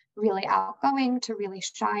being really outgoing to really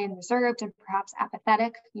shy and reserved and perhaps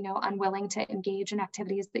apathetic, unwilling to engage in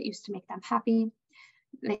activities that used to make them happy.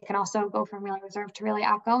 They can also go from really reserved to really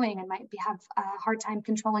outgoing and might have a hard time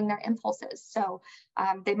controlling their impulses. So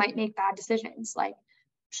they might make bad decisions like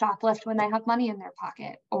shoplift when they have money in their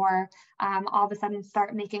pocket, or all of a sudden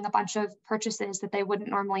start making a bunch of purchases that they wouldn't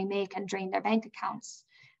normally make and drain their bank accounts.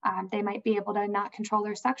 They might be able to not control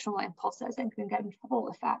their sexual impulses and can get in trouble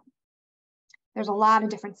with that. There's a lot of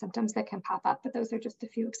different symptoms that can pop up, but those are just a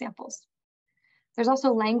few examples. There's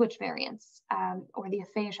also language variants, or the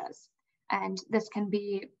aphasias. And this can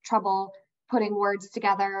be trouble putting words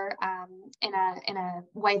together in a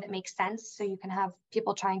way that makes sense. So you can have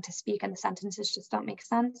people trying to speak and the sentences just don't make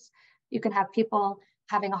sense. You can have people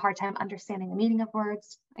having a hard time understanding the meaning of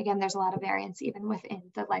words. Again, there's a lot of variance even within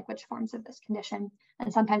the language forms of this condition.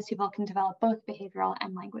 And sometimes people can develop both behavioral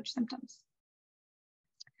and language symptoms.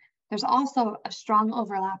 There's also a strong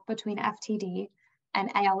overlap between FTD and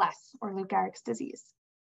ALS, or Lou Gehrig's disease.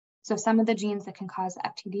 So some of the genes that can cause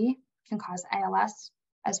FTD can cause ALS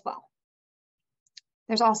as well.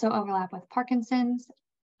 There's also overlap with Parkinson's,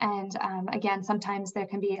 and again, sometimes there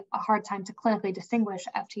can be a hard time to clinically distinguish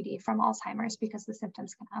FTD from Alzheimer's because the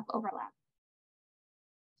symptoms can have overlap.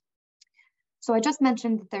 So I just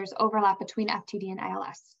mentioned that there's overlap between FTD and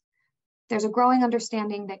ALS. There's a growing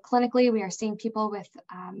understanding that clinically we are seeing people with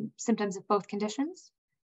symptoms of both conditions.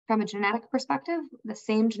 From a genetic perspective, the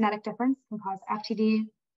same genetic difference can cause FTD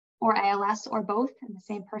or ALS or both in the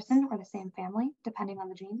same person or the same family, depending on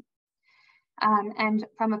the gene. And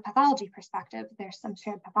from a pathology perspective, there's some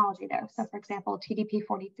shared pathology there. So for example,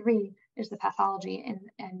 TDP43 is the pathology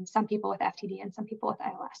in some people with FTD and some people with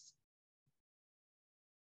ALS.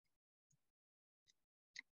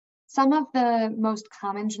 Some of the most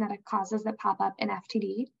common genetic causes that pop up in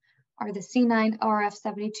FTD are the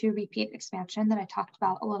C9orf72 repeat expansion that I talked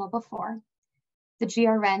about a little before, the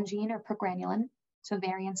GRN gene or progranulin, so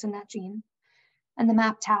variants in that gene, and the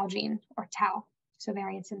MAP-tau gene or tau, so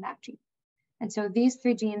variants in that gene. And so these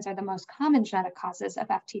three genes are the most common genetic causes of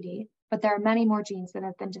FTD, but there are many more genes that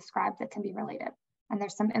have been described that can be related. And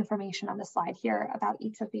there's some information on the slide here about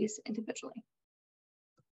each of these individually.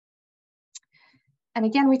 And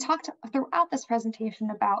again, we talked throughout this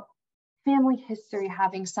presentation about family history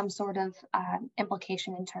having some sort of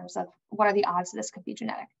implication in terms of what are the odds this could be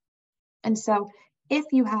genetic. And so if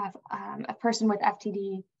you have a person with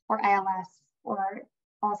FTD or ALS or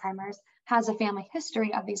Alzheimer's has a family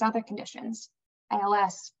history of these other conditions,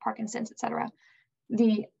 ALS, Parkinson's, et cetera,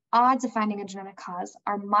 the odds of finding a genetic cause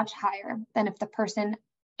are much higher than if the person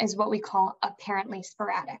is what we call apparently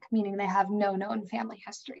sporadic, meaning they have no known family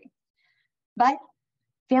history. But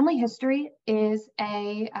family history is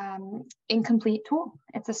a incomplete tool.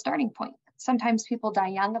 It's a starting point. Sometimes people die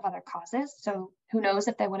young of other causes, so who knows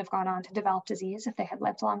if they would have gone on to develop disease if they had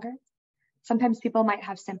lived longer. Sometimes people might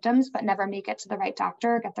have symptoms but never make it to the right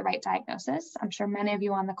doctor or get the right diagnosis. I'm sure many of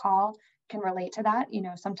you on the call can relate to that. You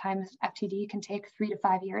know, sometimes FTD can take 3 to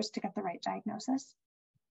 5 years to get the right diagnosis.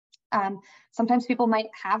 Sometimes people might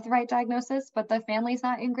have the right diagnosis, but the family's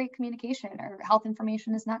not in great communication or health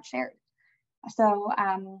information is not shared. So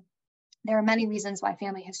there are many reasons why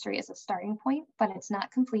family history is a starting point, but it's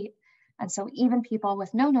not complete. And so even people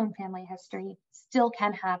with no known family history still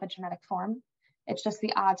can have a genetic form. It's just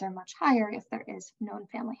the odds are much higher if there is known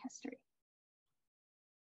family history.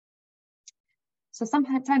 So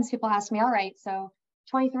sometimes people ask me, all right, so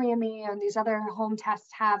 23andMe and these other home tests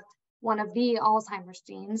have one of the Alzheimer's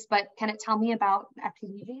genes, but can it tell me about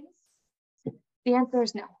FTD genes? The answer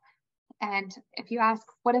is no. And if you ask,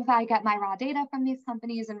 what if I get my raw data from these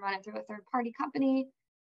companies and run it through a third-party company?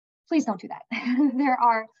 Please don't do that. There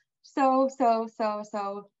are so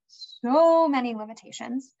many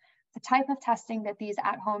limitations. The type of testing that these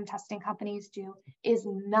at-home testing companies do is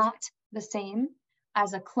not the same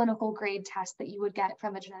as a clinical grade test that you would get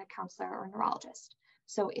from a genetic counselor or neurologist.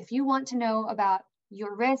 So if you want to know about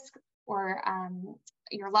your risk or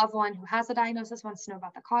your loved one who has a diagnosis wants to know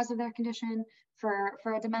about the cause of their condition for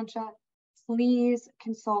a dementia, please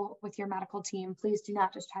consult with your medical team. Please do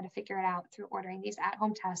not just try to figure it out through ordering these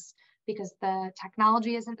at-home tests, because the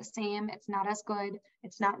technology isn't the same, it's not as good,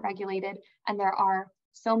 it's not regulated, and there are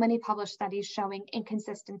so many published studies showing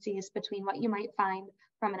inconsistencies between what you might find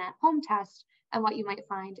from an at-home test and what you might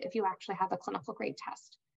find if you actually have a clinical grade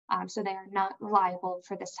test. So they are not reliable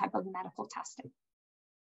for this type of medical testing.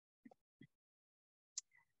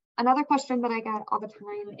 Another question that I get all the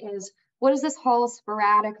time is, what is this whole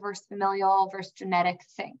sporadic versus familial versus genetic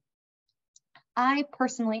thing? I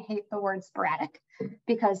personally hate the word sporadic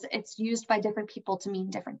because it's used by different people to mean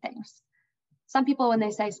different things. Some people, when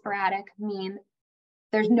they say sporadic, mean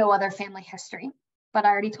there's no other family history. But I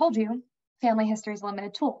already told you, family history is a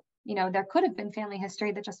limited tool. You know, there could have been family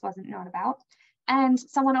history that just wasn't known about. And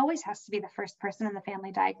someone always has to be the first person in the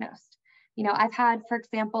family diagnosed. You know, I've had, for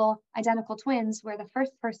example, identical twins where the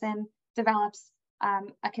first person develops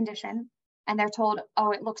a condition and they're told,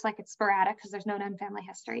 oh, it looks like it's sporadic because there's no known family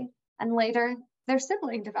history. And later their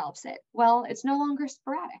sibling develops it. Well, it's no longer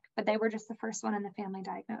sporadic, but they were just the first one in the family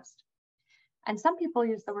diagnosed. And some people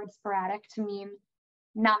use the word sporadic to mean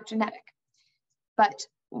not genetic, but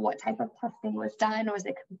what type of testing was done? Was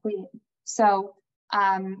it complete? So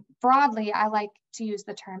broadly, I like to use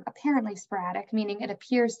the term apparently sporadic, meaning it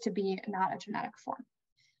appears to be not a genetic form.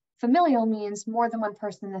 Familial means more than one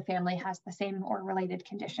person in the family has the same or related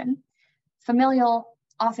condition. Familial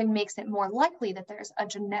often makes it more likely that there's a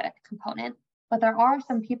genetic component, but there are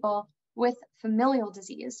some people with familial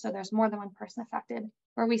disease, so there's more than one person affected,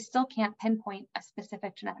 where we still can't pinpoint a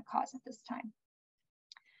specific genetic cause at this time.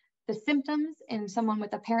 The symptoms in someone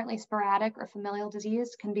with apparently sporadic or familial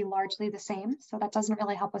disease can be largely the same, so that doesn't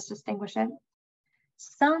really help us distinguish it.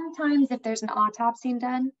 Sometimes if there's an autopsy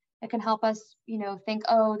done, it can help us, you know, think,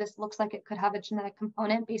 oh, this looks like it could have a genetic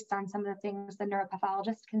component based on some of the things the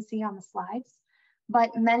neuropathologist can see on the slides.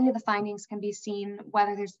 But many of the findings can be seen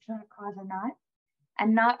whether there's a genetic cause or not.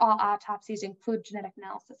 And not all autopsies include genetic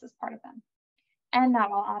analysis as part of them. And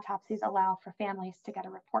not all autopsies allow for families to get a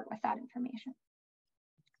report with that information.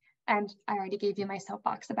 And I already gave you my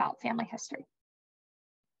soapbox about family history.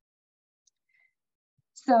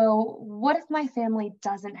 So what if my family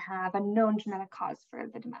doesn't have a known genetic cause for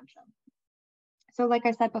the dementia? So like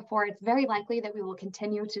I said before, it's very likely that we will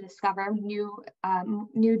continue to discover new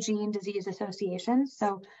gene disease associations.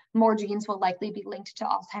 So more genes will likely be linked to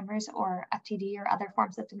Alzheimer's or FTD or other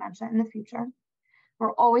forms of dementia in the future.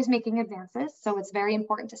 We're always making advances, so it's very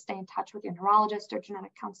important to stay in touch with your neurologist or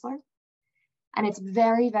genetic counselor. And it's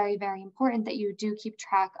very, very, very important that you do keep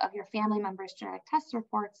track of your family members' genetic test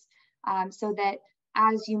reports so that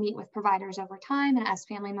as you meet with providers over time and as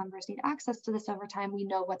family members need access to this over time, we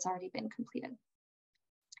know what's already been completed.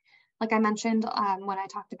 Like I mentioned when I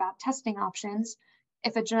talked about testing options,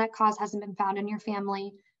 if a genetic cause hasn't been found in your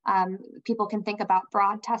family, people can think about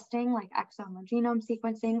broad testing like exome or genome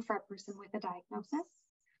sequencing for a person with a diagnosis.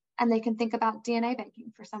 And they can think about DNA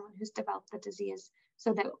banking for someone who's developed the disease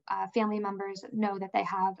so that family members know that they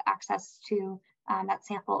have access to that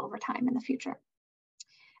sample over time in the future.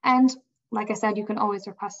 And like I said, you can always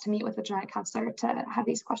request to meet with a genetic counselor to have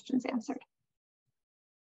these questions answered.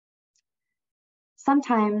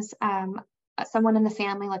 Sometimes someone in the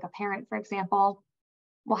family, like a parent, for example,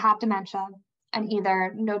 will have dementia and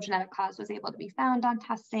either no genetic cause was able to be found on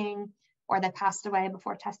testing, or they passed away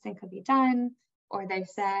before testing could be done, or they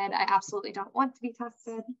said, I absolutely don't want to be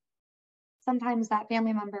tested. Sometimes that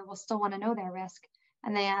family member will still want to know their risk,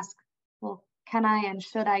 and they ask, well, can I and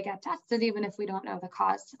should I get tested even if we don't know the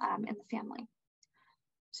cause in the family?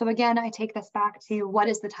 So again, I take this back to what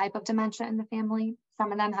is the type of dementia in the family.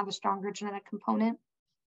 Some of them have a stronger genetic component,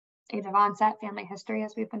 age of onset, family history,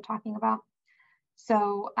 as we've been talking about.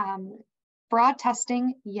 So broad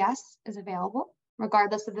testing, yes, is available,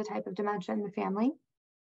 regardless of the type of dementia in the family.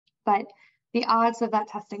 But the odds of that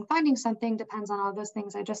testing finding something depends on all those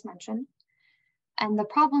things I just mentioned. And the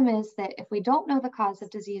problem is that if we don't know the cause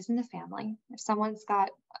of disease in the family, if someone's got,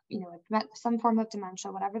 some form of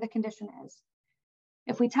dementia, whatever the condition is,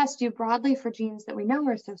 if we test you broadly for genes that we know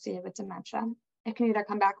are associated with dementia, it can either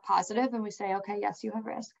come back positive and we say, okay, yes, you have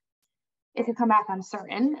risk. It could come back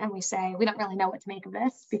uncertain and we say, we don't really know what to make of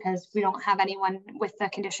this because we don't have anyone with the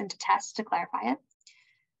condition to test to clarify it.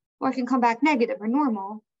 Or it can come back negative or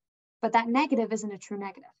normal, but that negative isn't a true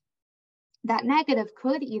negative. That negative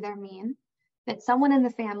could either mean that someone in the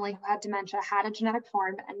family who had dementia had a genetic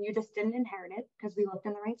form and you just didn't inherit it because we looked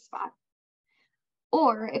in the right spot.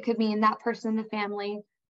 Or it could mean that person in the family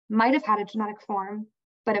might have had a genetic form,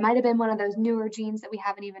 but it might have been one of those newer genes that we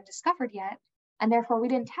haven't even discovered yet. and therefore we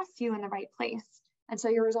didn't test you in the right place. And so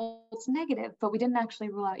your result's negative, but we didn't actually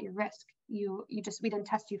rule out your risk. We didn't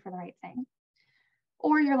test you for the right thing.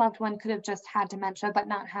 Or your loved one could have just had dementia, but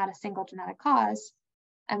not had a single genetic cause,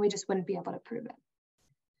 and we just wouldn't be able to prove it.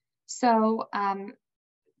 So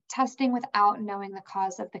testing without knowing the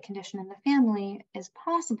cause of the condition in the family is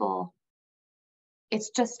possible. It's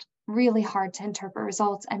just really hard to interpret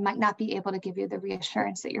results and might not be able to give you the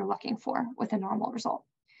reassurance that you're looking for with a normal result.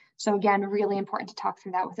 So again, really important to talk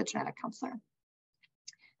through that with a genetic counselor.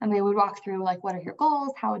 And they would walk through, like, what are your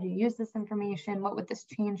goals? How would you use this information? What would this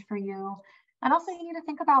change for you? And also you need to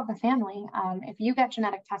think about the family. If you get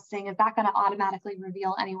genetic testing, is that going to automatically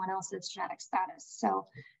reveal anyone else's genetic status? So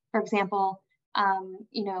for example,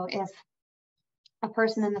 if a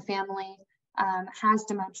person in the family has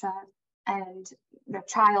dementia and the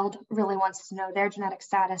child really wants to know their genetic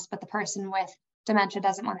status, but the person with dementia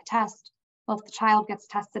doesn't want to test, well, if the child gets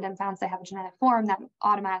tested and finds they have a genetic form, that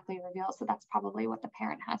automatically reveals that that's probably what the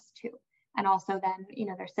parent has too. And also then,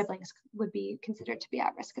 their siblings would be considered to be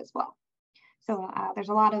at risk as well. So there's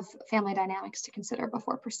a lot of family dynamics to consider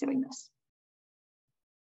before pursuing this.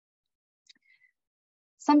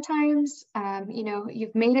 Sometimes,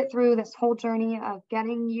 you've made it through this whole journey of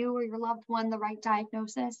getting you or your loved one the right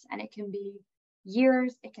diagnosis, and it can be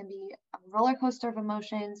years, it can be a roller coaster of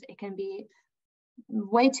emotions, it can be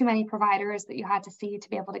way too many providers that you had to see to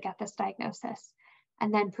be able to get this diagnosis.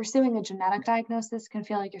 And then pursuing a genetic diagnosis can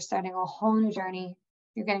feel like you're starting a whole new journey.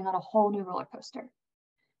 You're getting on a whole new roller coaster.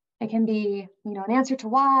 It can be, an answer to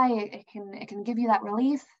why. It can give you that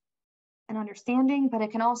relief and understanding, but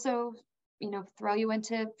it can also, throw you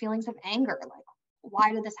into feelings of anger. Like,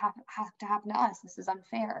 why did this have to happen to us? This is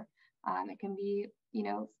unfair. It can be,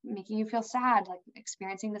 making you feel sad, like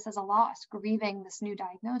experiencing this as a loss, grieving this new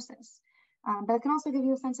diagnosis. But it can also give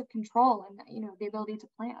you a sense of control and, the ability to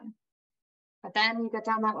plan. But then you get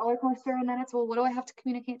down that roller coaster and then it's, well, what do I have to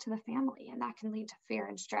communicate to the family? And that can lead to fear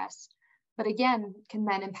and stress. But again, can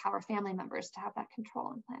then empower family members to have that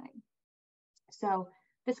control and planning. So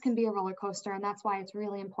this can be a roller coaster, and that's why it's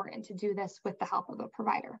really important to do this with the help of a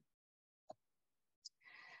provider.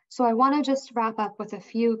 So I want to just wrap up with a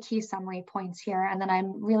few key summary points here, and then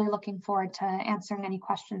I'm really looking forward to answering any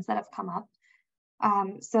questions that have come up.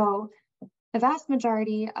 So the vast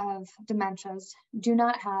majority of dementias do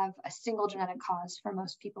not have a single genetic cause for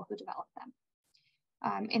most people who develop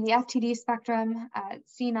them. In the FTD spectrum,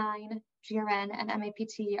 C9, GRN, and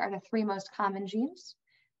MAPT are the three most common genes,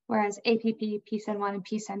 whereas APP, PSEN1, and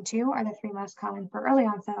PSEN2 are the three most common for early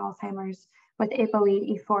onset Alzheimer's, with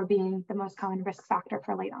ApoE, E4 being the most common risk factor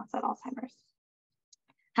for late onset Alzheimer's.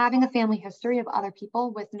 Having a family history of other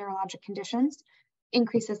people with neurologic conditions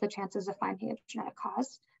increases the chances of finding a genetic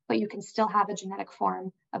cause, but you can still have a genetic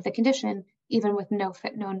form of the condition even with no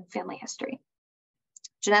known family history.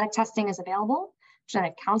 Genetic testing is available.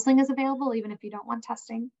 Genetic counseling is available even if you don't want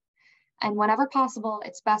testing. And whenever possible,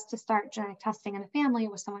 it's best to start genetic testing in a family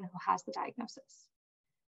with someone who has the diagnosis.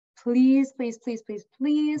 Please, please, please, please,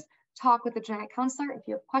 please talk with a genetic counselor if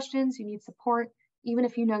you have questions, you need support, even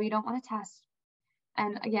if you know you don't want to test.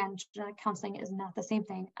 And again, genetic counseling is not the same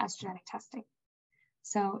thing as genetic testing.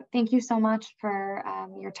 So thank you so much for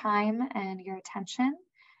your time and your attention.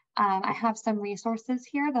 I have some resources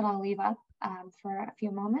here that I'll leave up for a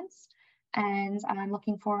few moments. And I'm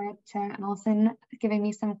looking forward to Allison giving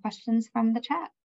me some questions from the chat.